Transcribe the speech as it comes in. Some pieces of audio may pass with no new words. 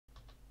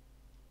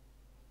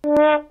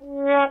So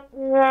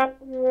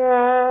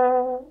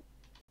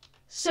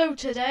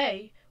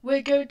today,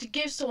 we're going to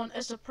give someone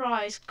a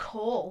surprise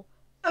call.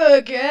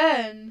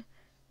 Again!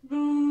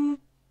 Boop,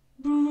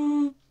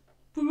 boop,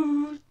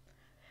 boop.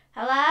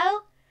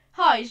 Hello?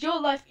 Hi, is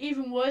your life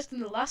even worse than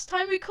the last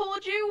time we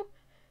called you?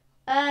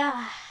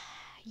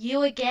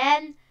 You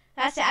again?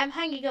 That's it, I'm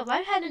hanging up.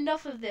 I've had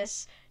enough of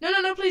this.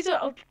 No, please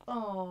don't.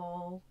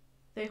 Oh,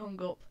 they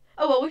hung up.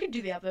 Oh well, we can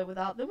do the advert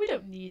without them. We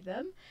don't need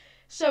them.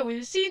 So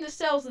we've seen the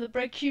sales of the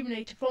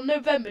Breadcubeinator from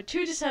November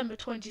to December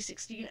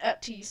 2016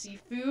 at T.E.C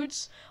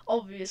Foods,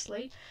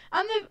 obviously.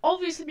 And they've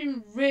obviously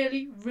been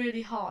really,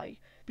 really high.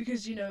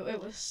 Because, you know,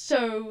 it was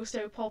so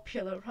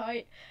popular,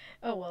 right?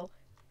 Oh well.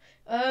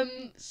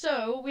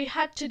 So we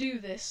had to do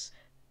this.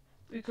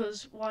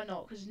 Because, why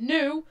not? Because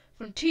new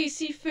from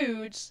T.E.C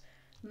Foods,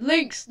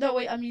 links, no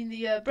wait, I mean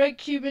the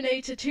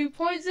Breadcubeinator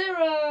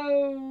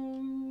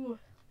 2.0.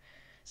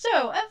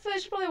 So, at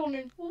first you're probably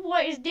wondering, well,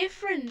 what is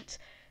different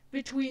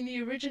between the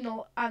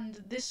original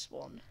and this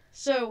one?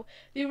 So,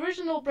 the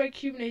original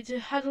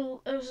Breadcubeinator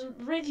it was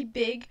really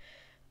big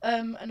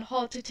and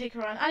hard to take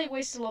around, and it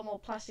wasted a lot more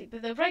plastic.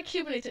 But the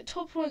Breadcubeinator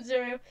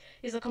 2.0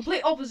 is the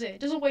complete opposite. It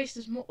doesn't waste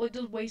as much. Well, it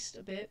does waste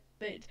a bit,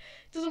 but it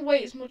doesn't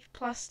waste as much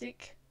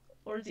plastic.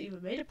 Or is it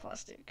even made of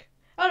plastic?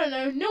 I don't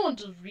know. No one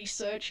does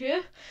research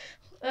here.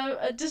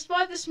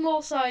 Despite the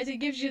small size, it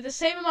gives you the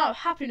same amount of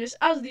happiness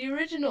as the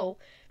original,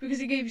 because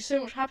it gave you so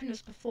much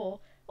happiness before.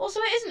 Also,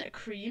 it isn't a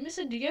cream, it's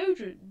a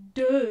deodorant.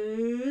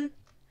 Duh.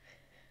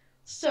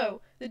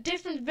 So, the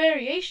different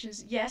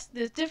variations, yes,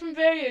 there's different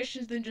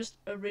variations than just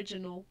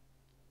original.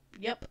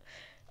 Yep.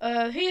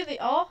 Here they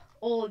are,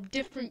 all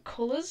different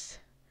colours,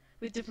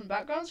 with different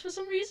backgrounds for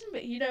some reason,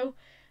 but you know,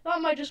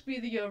 that might just be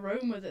the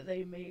aroma that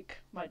they make,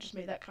 might just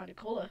make that kind of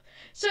colour.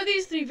 So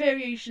these three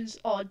variations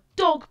are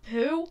dog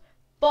poo,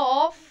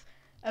 barf,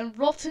 and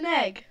rotten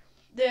egg.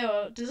 They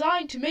are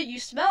designed to make you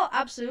smell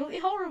absolutely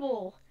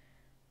horrible.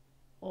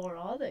 Or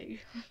are they?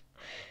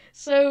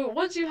 So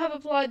once you have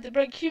applied the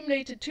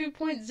Breadcubeinator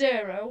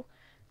 2.0,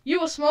 you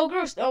will smell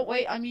gross. Oh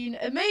wait, I mean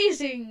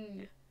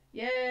amazing!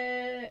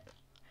 Yeah!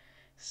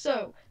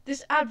 So,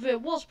 this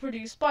advert was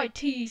produced by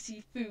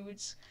T.E.C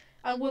Foods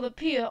and will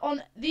appear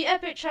on the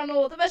Epic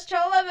channel, the best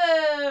channel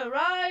ever,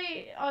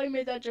 right? I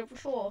made that joke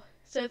before.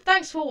 So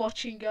thanks for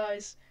watching,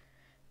 guys.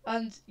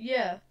 And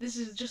yeah, this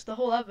is just the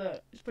whole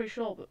advert. It's pretty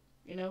short, but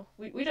you know,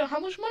 we don't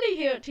have much money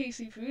here at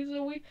T.E.C Foods,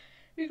 so we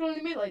can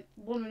only make like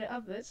 1 minute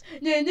adverts.